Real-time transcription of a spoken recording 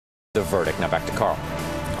the verdict. Now back to Carl.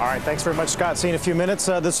 All right, thanks very much, Scott. See you in a few minutes.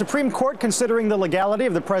 The Supreme Court considering the legality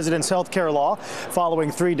of the president's health care law following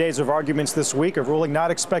 3 days of arguments this week. A ruling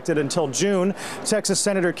not expected until June. Texas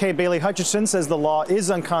Senator Kay Bailey Hutchison says the law is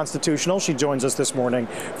unconstitutional. She joins us this morning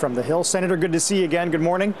from the Hill. Senator, good to see you again. Good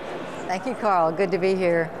morning. Thank you, Carl. Good to be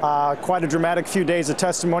here. Quite a dramatic few days of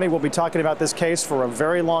testimony. We'll be talking about this case for a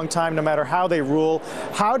very long time, no matter how they rule.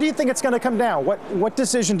 How do you think it's going to come down? What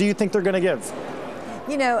decision do you think they're going to give?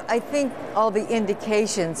 You know, I think all the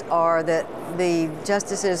indications are that the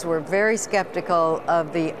justices were very skeptical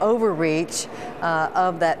of the overreach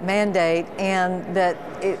of that mandate, and that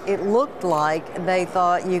it looked like they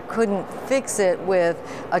thought you couldn't fix it with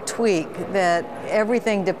a tweak, that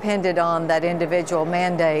everything depended on that individual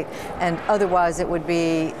mandate, and otherwise it would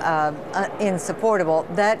be insupportable.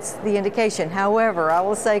 That's the indication. However, I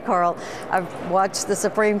will say, Carl, I've watched the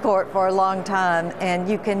Supreme Court for a long time, and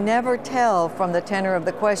you can never tell from the tenor of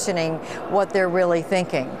the questioning what they're really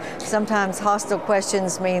thinking. Sometimes hostile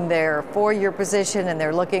questions mean they're for your position and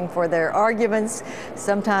they're looking for their arguments.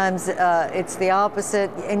 Sometimes it's the opposite,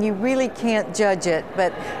 and you really can't judge it.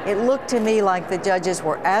 But it looked to me like the judges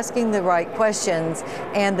were asking the right questions,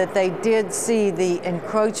 and that they did see the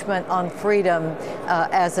encroachment on freedom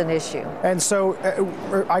as an issue. And so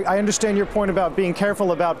I understand your point about being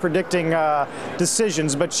careful about predicting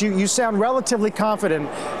decisions, but you sound relatively confident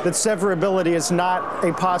that severability is not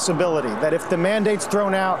a possibility, that if the mandate's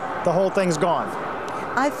thrown out, the whole thing's gone.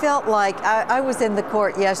 I felt like I was in the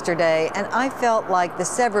court yesterday, and I felt like the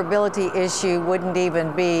severability issue wouldn't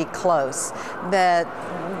even be close. That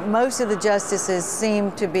most of the justices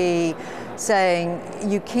seemed to be saying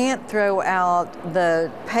you can't throw out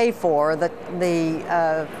the pay for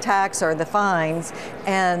the tax or the fines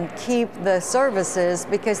and keep the services,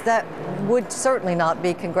 because that would certainly not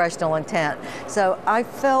be congressional intent. So I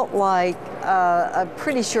felt like a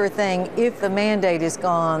pretty sure thing, if the mandate is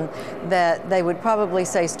gone, that they would probably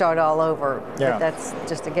say start all over. Yeah. But that's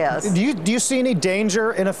just a guess. Do you see any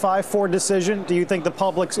danger in a 5-4 decision? Do you think the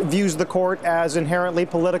public views the court as inherently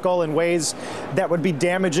political in ways that would be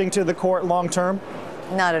damaging to the court long term?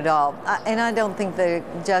 Not at all. And I don't think the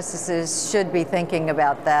justices should be thinking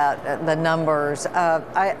about that, the numbers.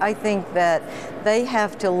 I think that they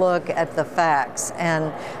have to look at the facts.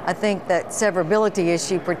 And I think that severability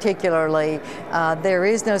issue particularly, there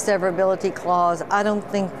is no severability clause. I don't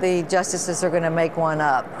think the justices are going to make one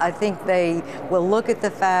up. I think they will look at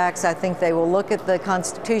the facts. I think they will look at the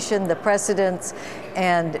Constitution, the precedents,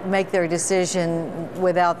 and make their decision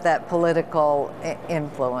without that political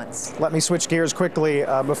influence. Let me switch gears quickly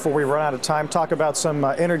before we run out of time. Talk about some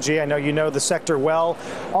energy. I know you know the sector well.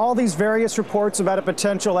 All these various reports about a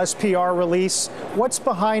potential SPR release. What's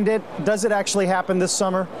behind it? Does it actually happen this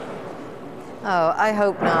summer? Oh, I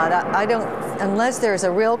hope not. I don't, unless there's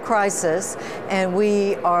a real crisis and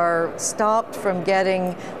we are stopped from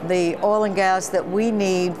getting the oil and gas that we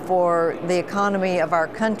need for the economy of our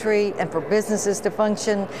country and for businesses to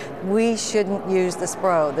function, we shouldn't use the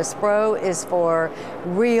SPRO. The SPRO is for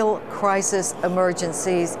real crisis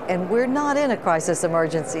emergencies, and we're not in a crisis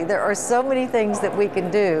emergency. There are so many things that we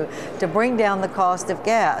can do to bring down the cost of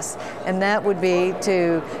gas, and that would be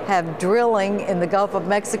to have drilling in the Gulf of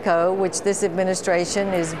Mexico, which this administration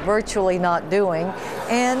is virtually not doing,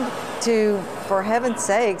 and to, for heaven's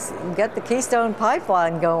sakes, get the Keystone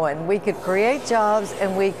Pipeline going. We could create jobs,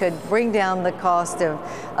 and we could bring down the cost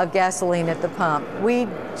of gasoline at the pump. We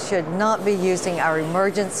should not be using our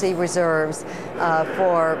emergency reserves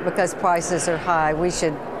because prices are high. We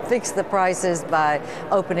should fix the prices by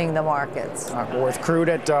opening the markets. With crude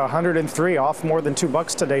at 103, off more than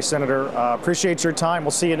 $2 today, Senator. Appreciate your time.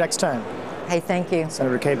 We'll see you next time. Hey, thank you.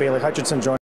 Senator Kay Bailey Hutchison joined